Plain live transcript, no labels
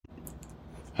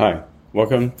Hi,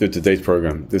 welcome to today's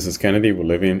program. This is Kennedy. We're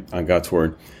living on God's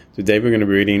Word. Today we're going to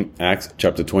be reading Acts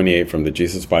chapter 28 from the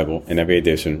Jesus Bible, NIV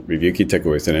edition, review key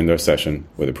takeaways, and end our session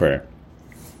with a prayer.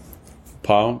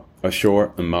 Paul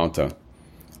ashore on Malta.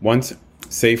 Once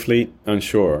safely on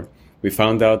shore, we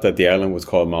found out that the island was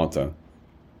called Malta.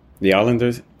 The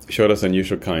islanders showed us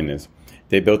unusual kindness.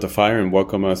 They built a fire and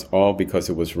welcomed us all because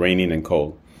it was raining and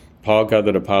cold. Paul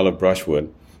gathered a pile of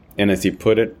brushwood, and as he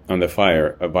put it on the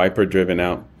fire, a viper driven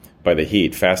out by the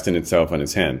heat fastened itself on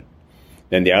his hand.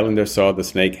 Then the islanders saw the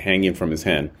snake hanging from his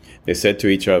hand. They said to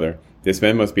each other, "This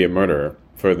man must be a murderer,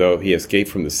 for though he escaped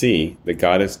from the sea, the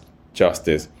goddess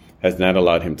Justice has not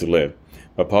allowed him to live."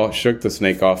 But Paul shook the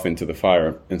snake off into the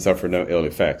fire and suffered no ill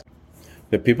effect.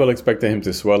 The people expected him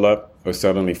to swell up or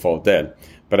suddenly fall dead,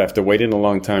 but after waiting a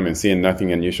long time and seeing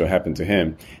nothing unusual happen to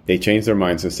him, they changed their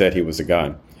minds and said he was a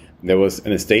god. There was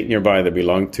an estate nearby that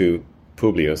belonged to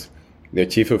Publius, the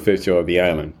chief official of the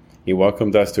island. He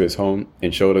welcomed us to his home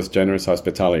and showed us generous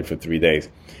hospitality for 3 days.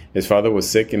 His father was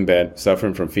sick in bed,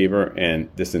 suffering from fever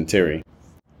and dysentery.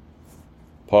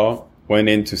 Paul went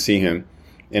in to see him,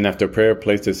 and after prayer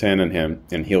placed his hand on him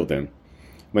and healed him.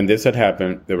 When this had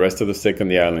happened, the rest of the sick on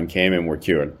the island came and were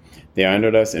cured. They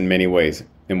honored us in many ways,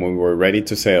 and when we were ready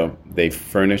to sail, they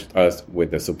furnished us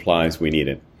with the supplies we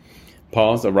needed.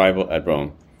 Paul's arrival at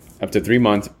Rome. After 3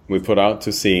 months, we put out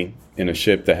to sea in a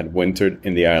ship that had wintered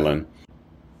in the island.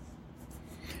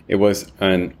 It was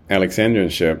an Alexandrian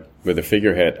ship with the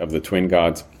figurehead of the twin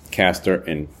gods Castor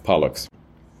and Pollux.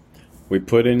 We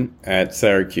put in at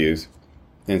Syracuse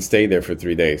and stayed there for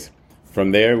 3 days.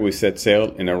 From there, we set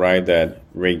sail and arrived at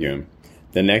Rhegium.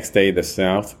 The next day, the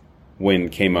south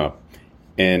wind came up,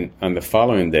 and on the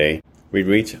following day, we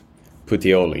reached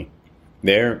Puteoli.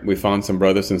 There, we found some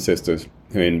brothers and sisters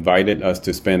who invited us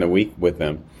to spend a week with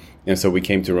them, and so we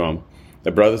came to Rome.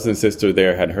 The brothers and sisters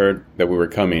there had heard that we were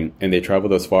coming, and they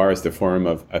traveled as far as the Forum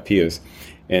of Appius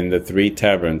and the Three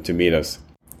Tavern to meet us.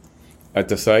 At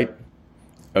the sight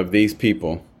of these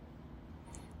people,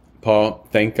 Paul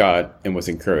thanked God and was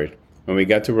encouraged. When we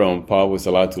got to Rome, Paul was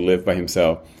allowed to live by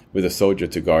himself with a soldier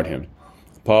to guard him.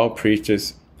 Paul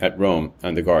preaches at Rome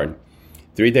on the guard.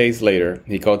 3 days later,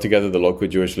 he called together the local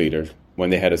Jewish leaders. When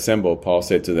they had assembled, Paul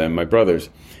said to them, "My brothers,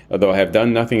 although I have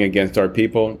done nothing against our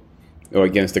people or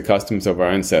against the customs of our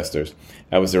ancestors,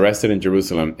 I was arrested in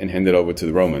Jerusalem and handed over to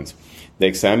the Romans. They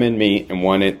examined me and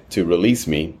wanted to release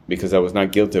me because I was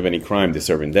not guilty of any crime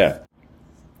deserving death.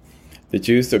 The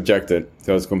Jews objected,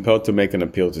 so I was compelled to make an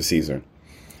appeal to Caesar.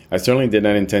 I certainly did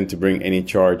not intend to bring any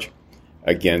charge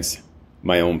against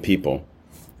my own people.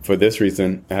 For this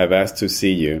reason, I have asked to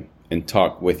see you and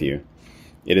talk with you.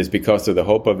 It is because of the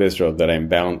hope of Israel that I am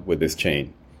bound with this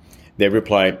chain." They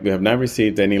replied, "We have not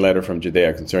received any letter from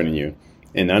Judea concerning you,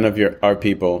 and none of our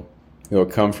people who have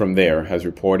come from there has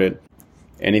reported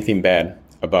anything bad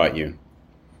about you.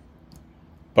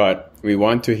 But we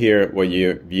want to hear what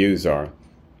your views are,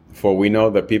 for we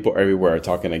know that people everywhere are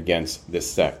talking against this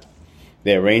sect."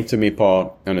 They arranged to meet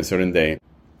Paul on a certain day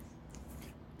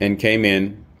and came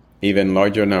in even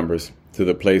larger numbers to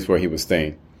the place where he was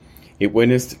staying. He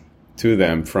witnessed to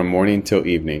them from morning till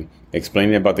evening,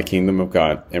 explaining about the kingdom of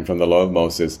God and from the law of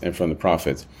Moses and from the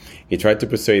prophets. He tried to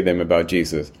persuade them about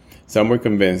Jesus. Some were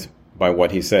convinced by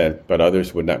what he said, but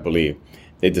others would not believe.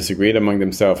 They disagreed among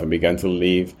themselves and began to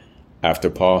leave after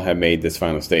Paul had made this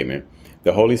final statement.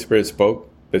 "The Holy Spirit spoke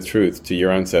the truth to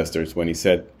your ancestors when he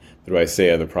said through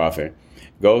Isaiah the prophet,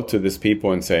 'Go to this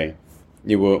people and say,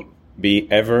 you will be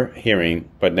ever hearing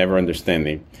but never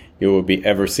understanding. You will be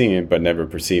ever seeing but never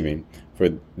perceiving. For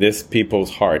this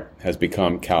people's heart has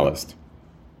become calloused.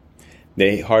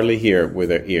 They hardly hear with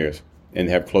their ears and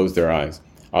have closed their eyes.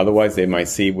 Otherwise they might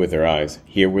see with their eyes,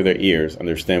 hear with their ears,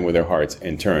 understand with their hearts,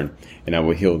 and turn, and I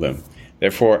will heal them.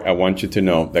 Therefore I want you to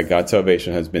know that God's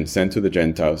salvation has been sent to the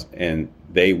Gentiles, and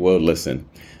they will listen.'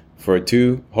 For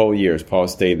 2 whole years Paul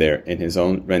stayed there in his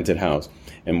own rented house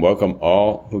and welcomed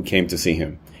all who came to see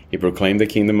him. He proclaimed the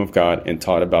kingdom of God and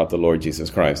taught about the Lord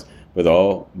Jesus Christ with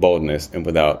all boldness and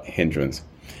without hindrance."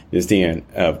 This is the end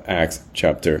of Acts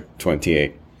chapter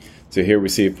 28. So here we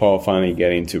see Paul finally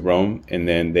getting to Rome, and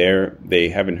then there they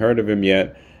haven't heard of him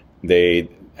yet. They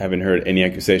haven't heard any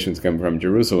accusations coming from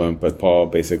Jerusalem, but Paul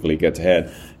basically gets ahead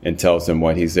and tells them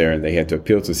why he's there, and they had to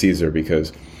appeal to Caesar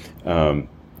because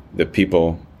the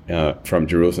people from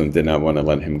Jerusalem did not want to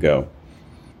let him go.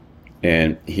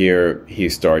 And here he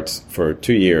starts for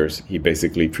 2 years. He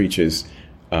basically preaches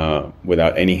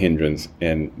without any hindrance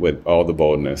and with all the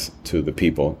boldness to the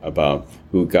people about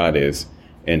who God is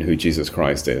and who Jesus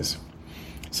Christ is.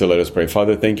 So let us pray.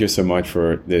 Father, thank you so much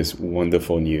for this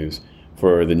wonderful news,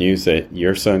 for the news that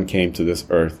your Son came to this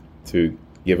earth to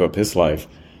give up his life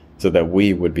so that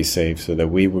we would be saved, so that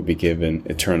we would be given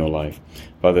eternal life.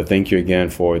 Father, thank you again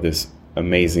for this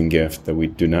amazing gift that we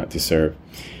do not deserve.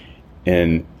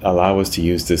 And allow us to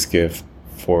use this gift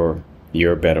for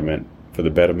your betterment, for the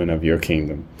betterment of your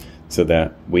kingdom, so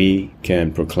that we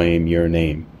can proclaim your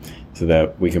name, so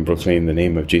that we can proclaim the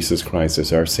name of Jesus Christ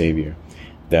as our Savior,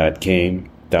 that came,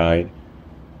 died,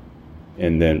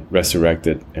 and then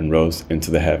resurrected and rose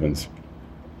into the heavens,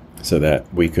 so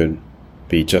that we could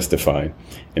be justified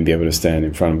and be able to stand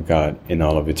in front of God in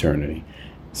all of eternity.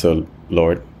 So,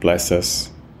 Lord, bless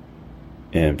us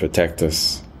and protect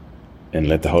us, and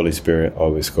let the Holy Spirit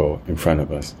always go in front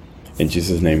of us. In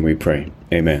Jesus' name we pray.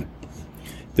 Amen.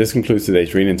 This concludes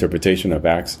today's reading interpretation of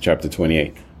Acts chapter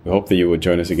 28. We hope that you will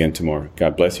join us again tomorrow.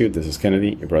 God bless you. This is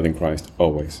Kennedy, your brother in Christ,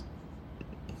 always.